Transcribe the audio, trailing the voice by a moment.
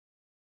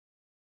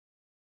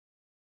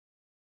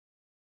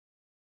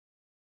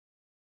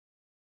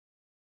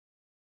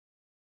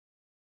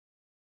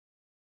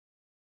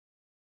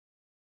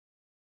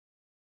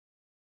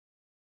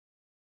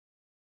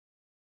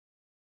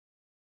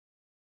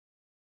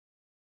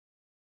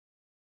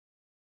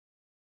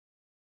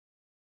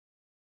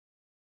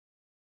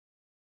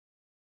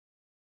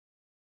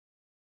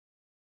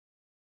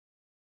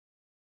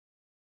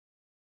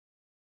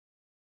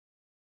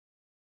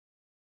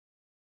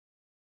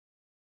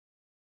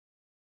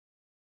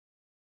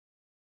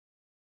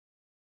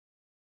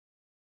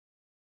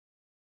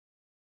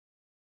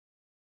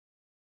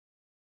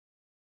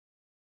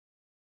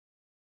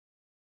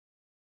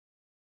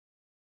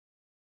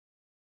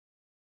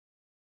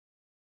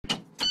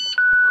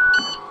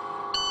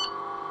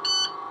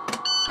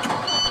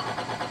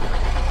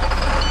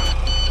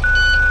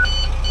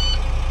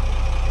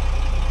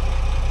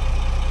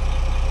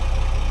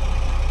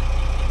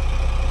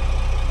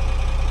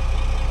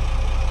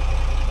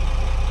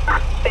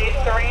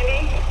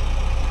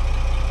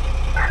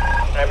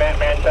I'm at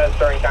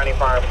Manchester and County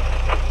Farm.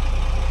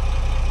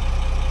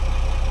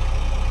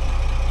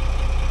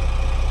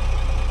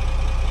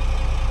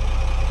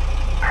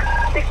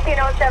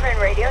 1607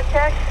 radio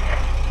check.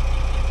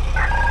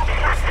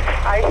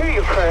 I hear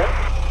you, Chris.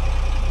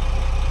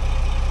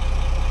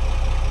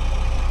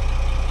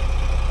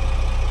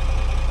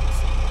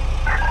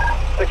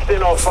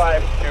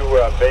 (1605)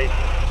 to base.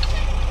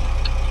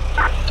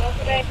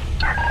 Okay.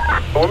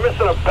 We're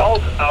missing a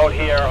belt out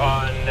here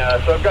on,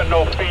 so I've got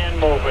no fan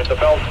movement. The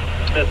belt's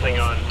missing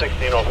on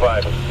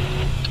 1605.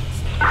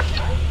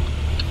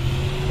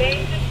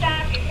 Base to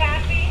stop, you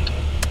copy?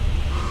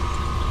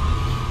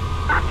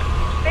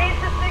 Base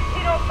to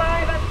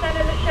 1605, I'm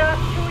sending the shot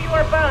to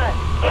your bus.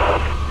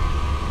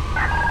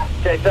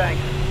 Okay,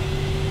 thanks.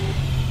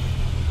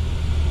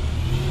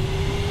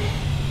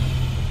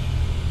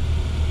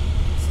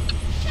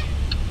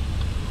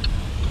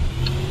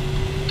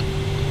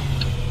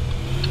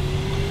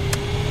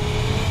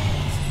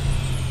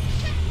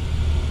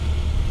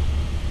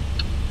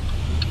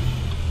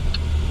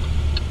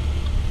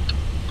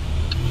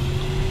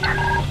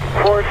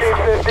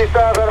 $1457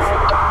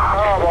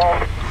 Powerball.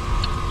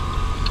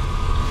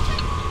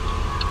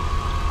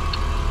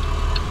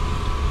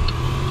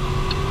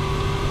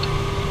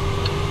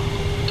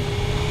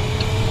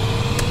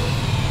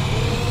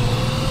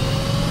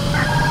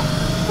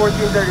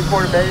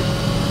 $1434 to base.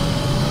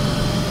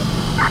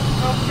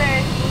 Okay.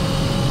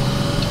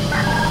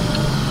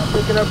 I'm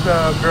picking up the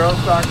girls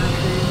soccer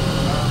team.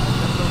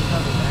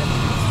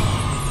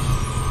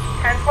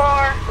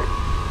 10-4.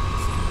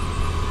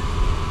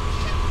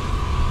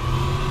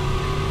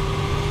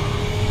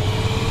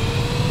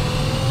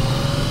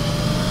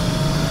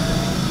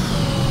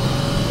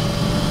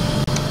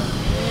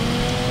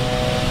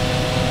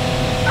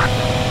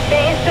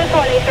 Base to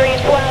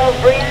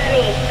 2312,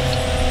 Brianni.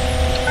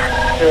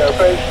 Yeah,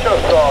 base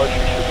just saw. She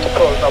should be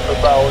closing up the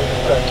bow in a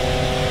second.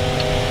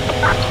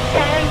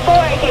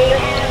 10-4, can you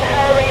have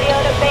her radio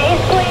to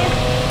base, please?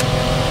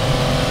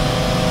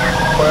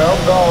 Well,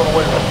 I'm going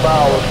away from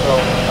bow, so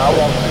I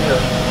won't see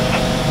her.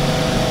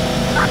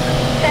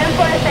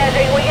 10-4,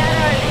 Cedric, we got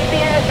her on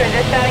GPS, we're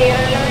just out here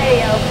on the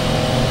radio.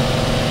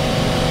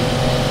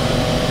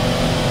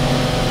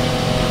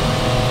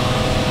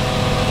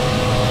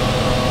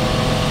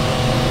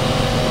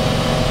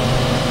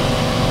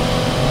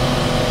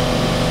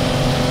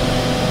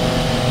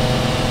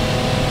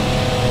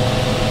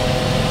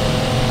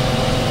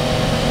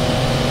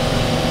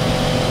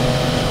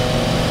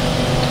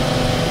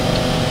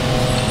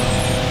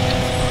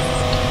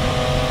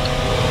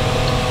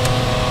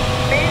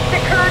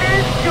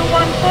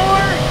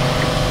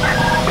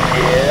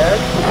 Yes.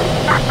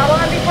 How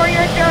long before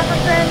you're at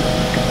Jefferson?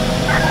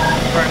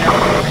 Right now,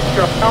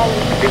 how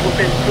long people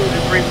within 2 to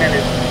 3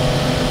 minutes?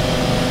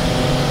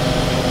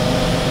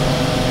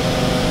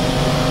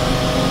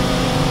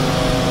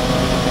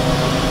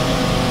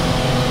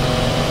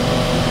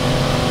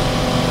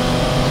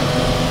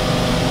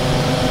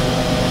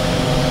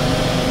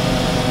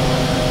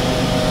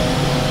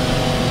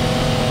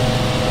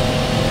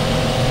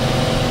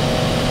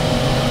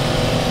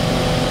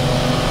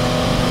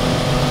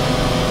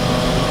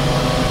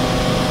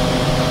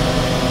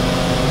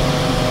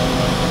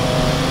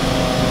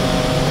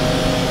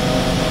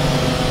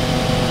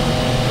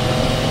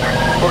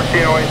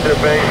 To the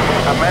base.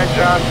 I'm at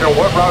Johnson.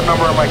 What route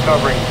number am I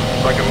covering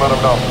so I can let them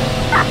know?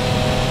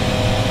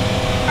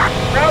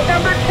 Route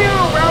number 2,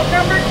 route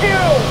number 2.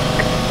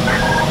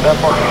 That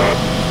part.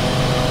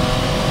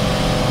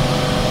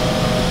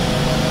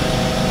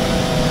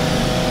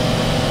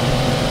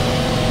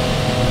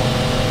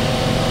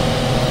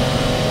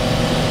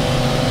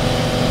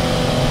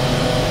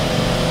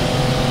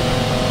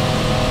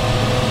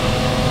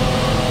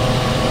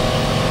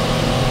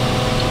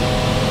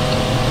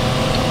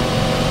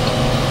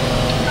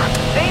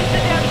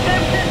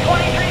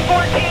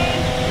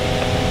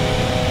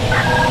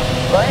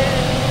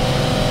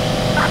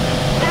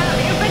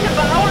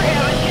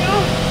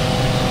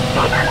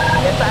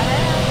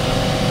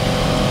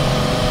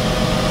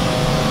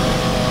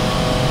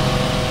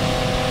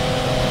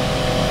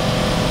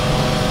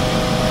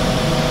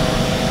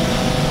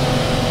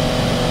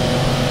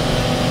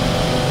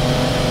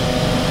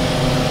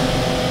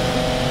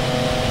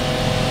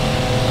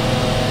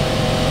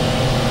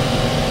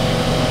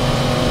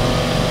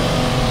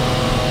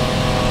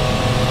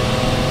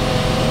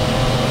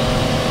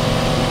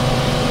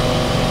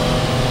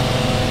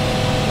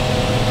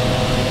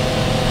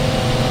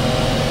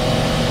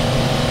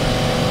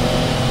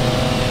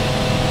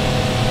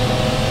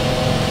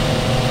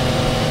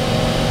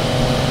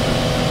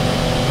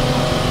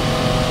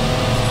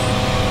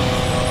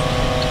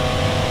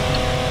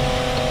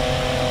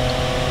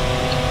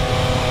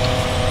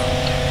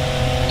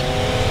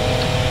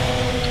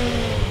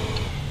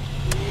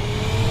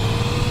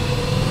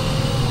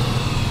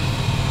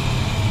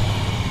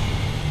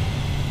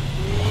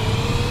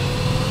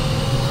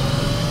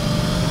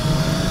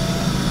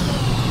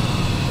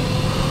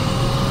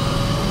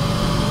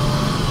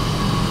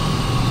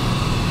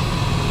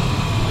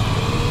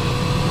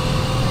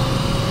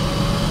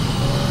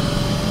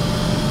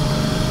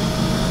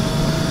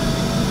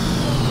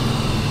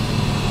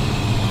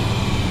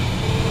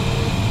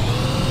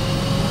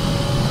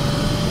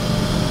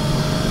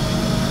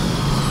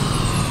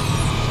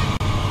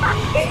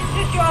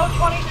 Joe,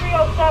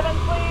 2307,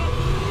 please.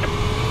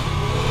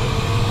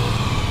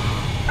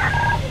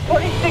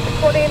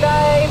 2629,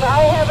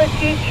 I have a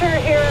teacher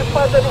here in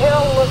Pleasant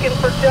Hill looking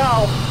for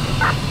Joe.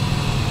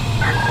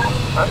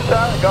 I'm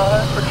sorry, go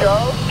ahead for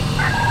Joe.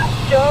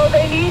 Joe,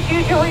 they need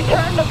you to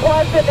return to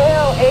Pleasant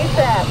Hill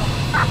ASAP.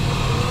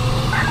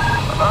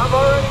 I'm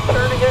already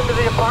turning into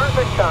the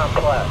apartment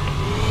complex.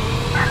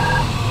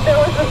 There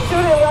was a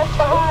student left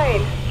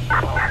behind.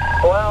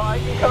 Well,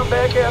 I can come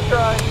back after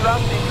I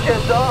drop these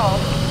kids off.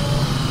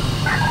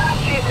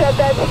 She said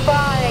that's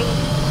fine.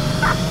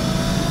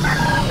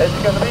 It's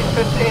going to be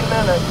 15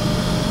 minutes.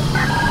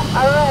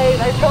 All right,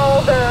 I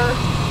told her.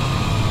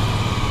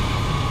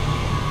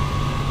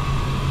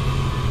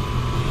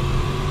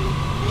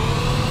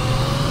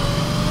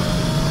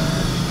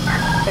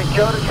 Hey,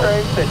 Joe to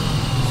Tracy.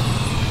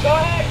 Go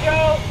ahead,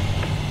 Joe.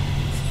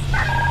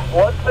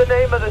 What's the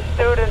name of the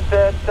student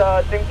that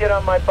didn't get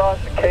on my bus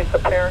in case the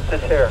parents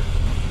is here?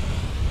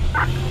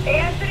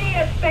 Anthony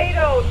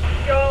Espedo,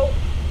 Joe.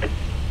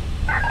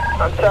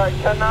 I'm sorry,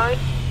 10-9?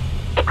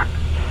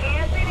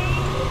 Anthony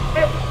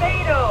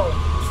Espedo.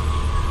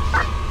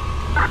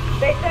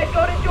 They said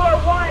go to door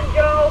 1,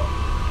 Joe.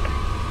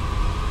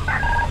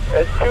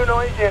 It's too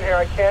noisy in here,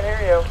 I can't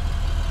hear you.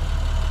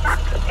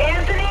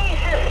 Anthony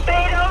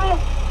Espedo.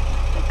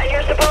 And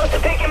you're supposed to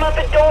pick him up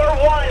at door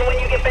 1 when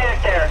you get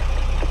back there.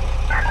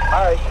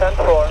 All right,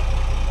 10-4.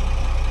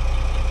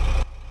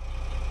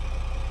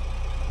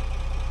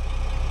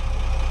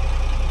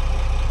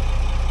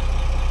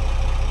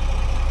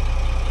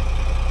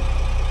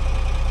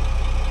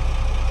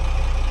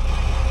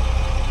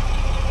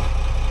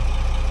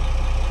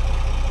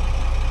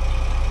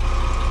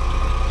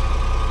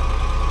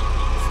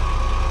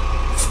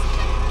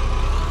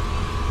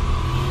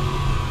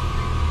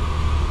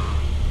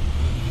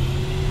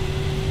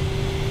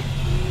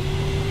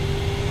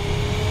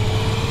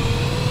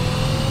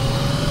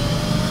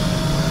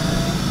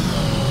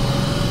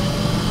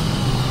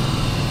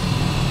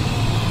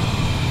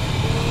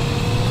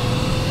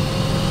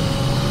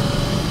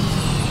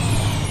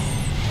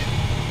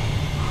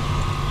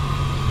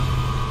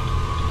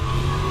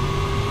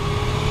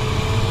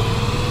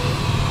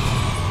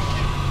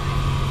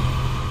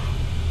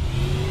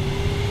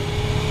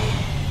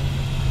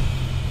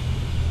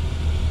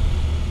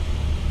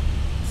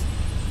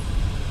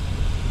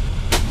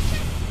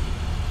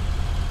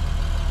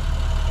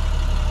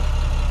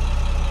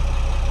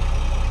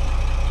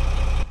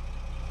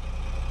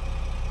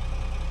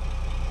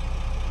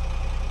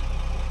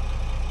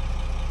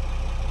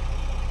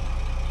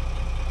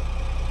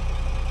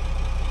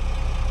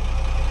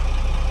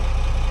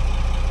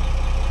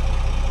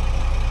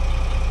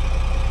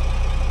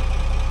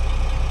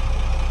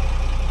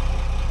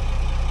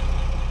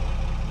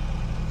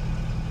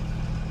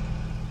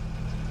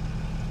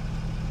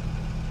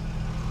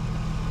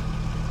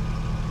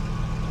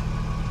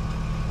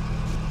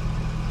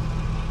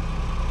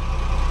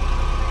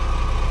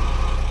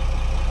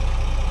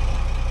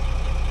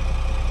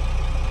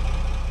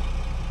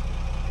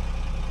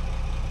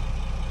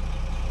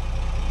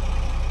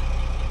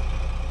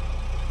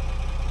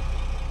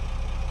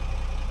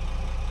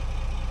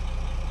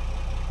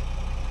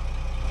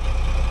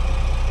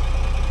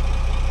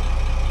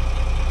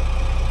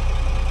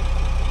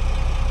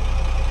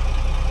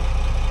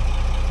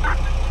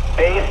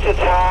 Base to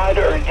Todd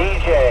or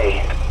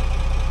DJ?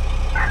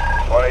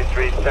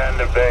 2310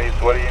 to base,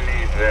 what do you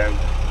need,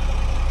 Vince?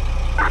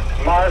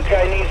 Mark,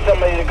 I need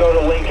somebody to go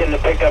to Lincoln to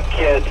pick up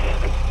kids.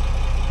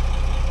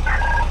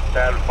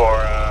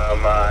 10-4,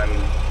 I'm on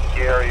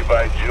Gary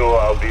by Jewel,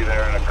 I'll be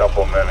there in a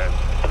couple minutes.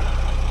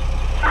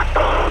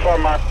 For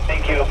Mark,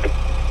 thank you.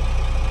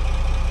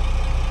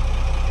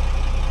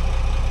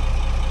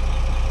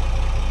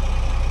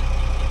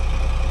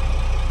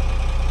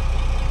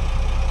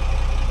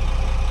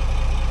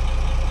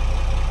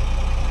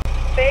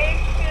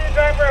 Base to the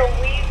driver of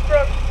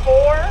Weesbrook 4.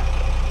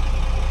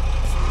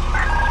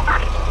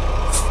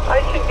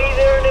 I should be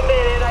there in a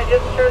minute. I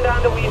just turned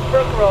onto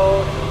Weesbrook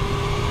Road.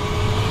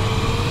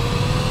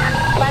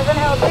 Pleasant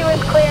Hill 2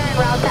 is clear en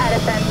route to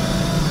Edison.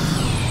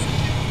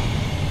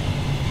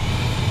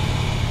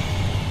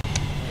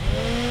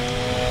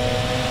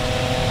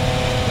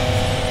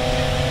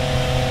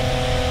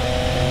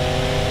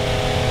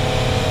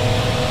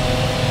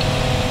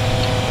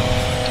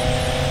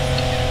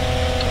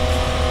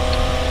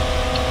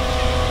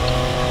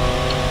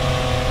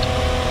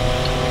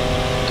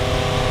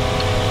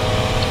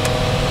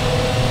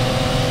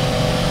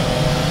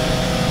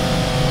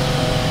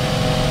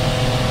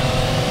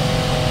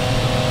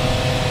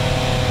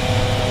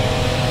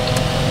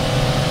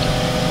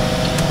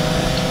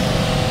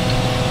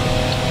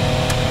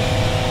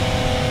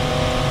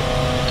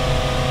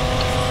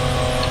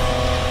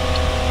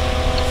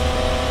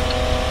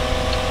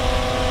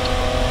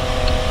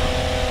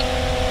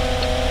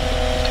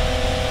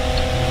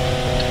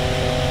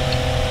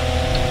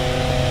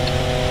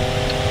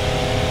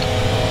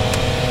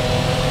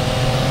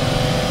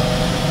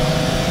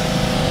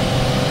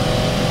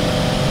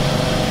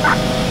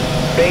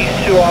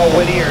 Base to all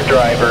Whittier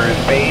drivers.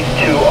 Base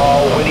to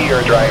all Whittier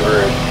your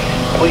drivers.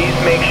 Please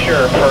make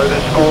sure, per the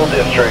school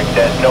district,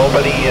 that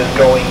nobody is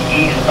going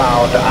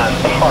eastbound on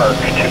Park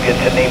to get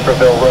to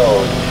Naperville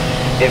Road.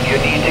 If you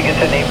need to get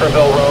to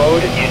Naperville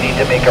Road, you need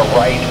to make a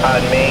right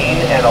on Main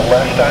and a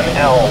left on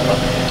Elm.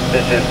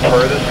 This is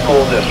per the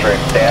school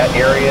district. That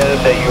area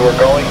that you were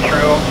going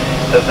through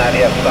does not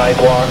have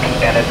sidewalks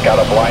and it's got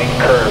a blind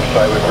curve,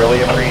 so I would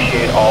really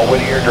appreciate all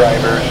Whittier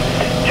drivers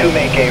to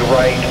make a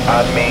right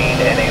on Main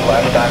and a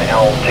left on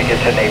Elm to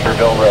get to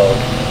Naperville Road.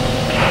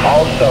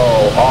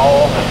 Also,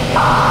 all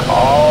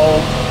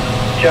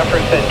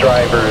Jefferson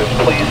drivers,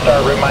 please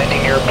start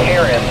reminding your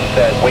parents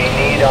that we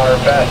need our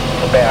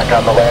vests back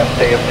on the last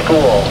day of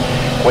school.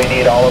 We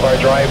need all of our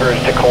drivers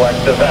to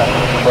collect the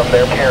vests from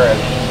their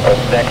parents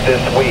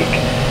this week.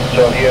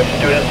 So if you have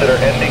students that are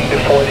ending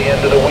before the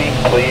end of the week,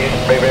 please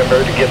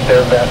remember to get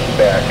their vests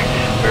back.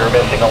 We were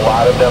missing a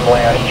lot of them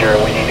last year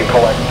and we need to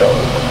collect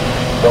those.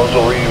 Those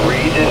will be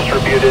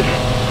redistributed.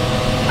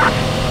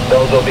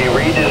 Those will be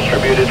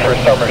redistributed for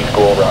summer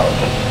school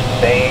routes.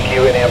 Thank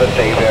you and have a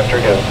safe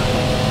afternoon.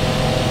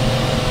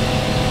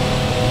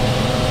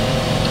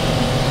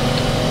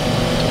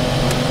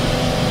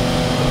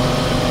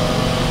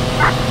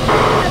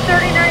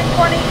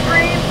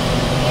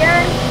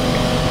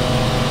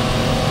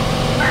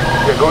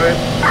 Yeah, go ahead.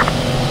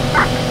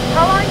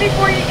 How long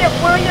before you get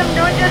William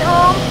Nugent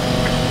home?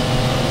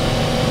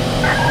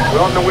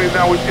 We're on the way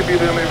now. We should be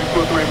there maybe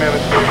 2 or 3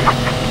 minutes.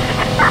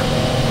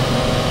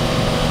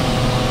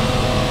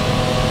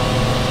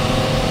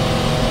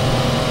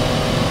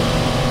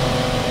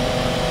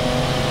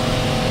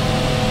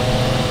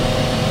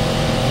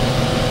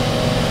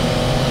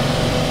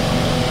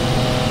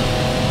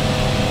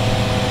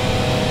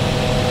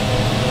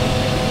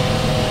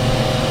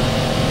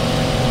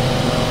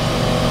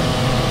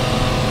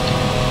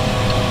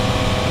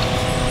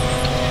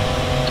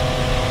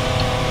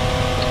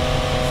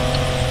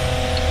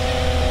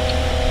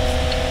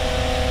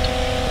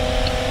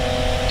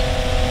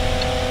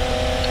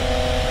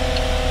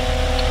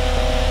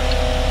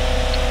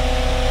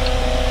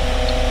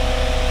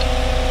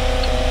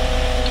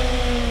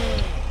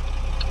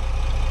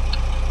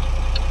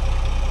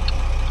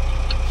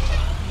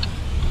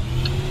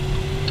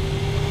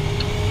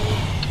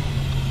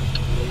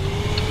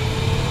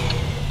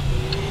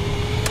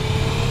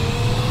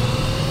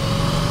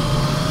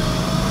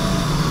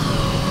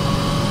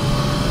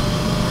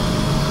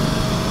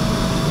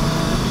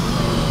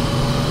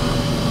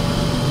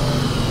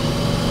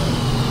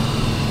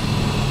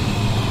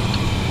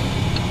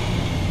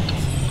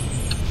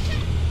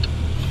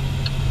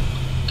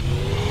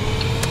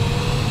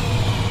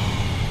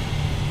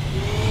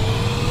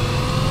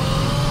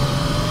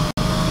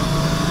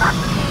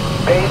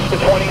 Base to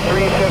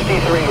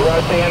 2353,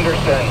 Russ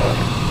Anderson.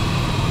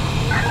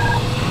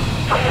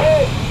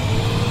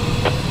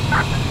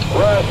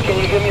 Russ, can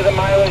you give me the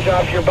mileage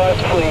off your bus,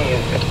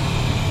 please?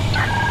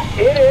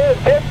 It is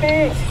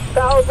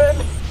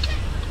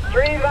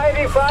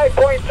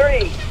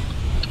 50,395.3.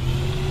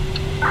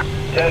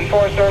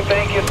 10-4, sir.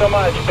 Thank you so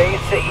much.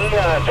 Base to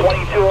Ena,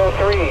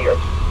 2203.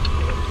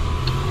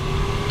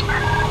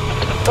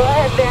 Go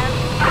ahead, Dan.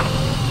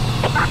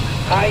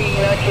 Hi,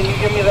 Ena. Can you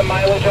give me the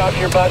mileage off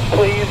your bus,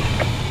 please?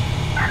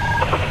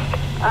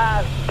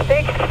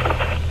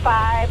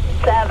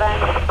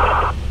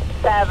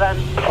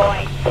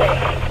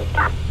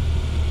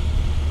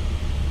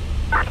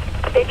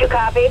 6577.6. Did you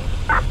copy?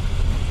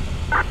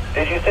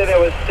 Did you say that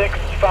was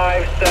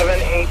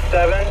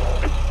 65787?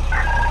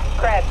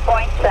 Correct,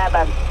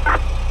 .7.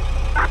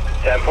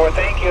 10-4,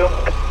 thank you.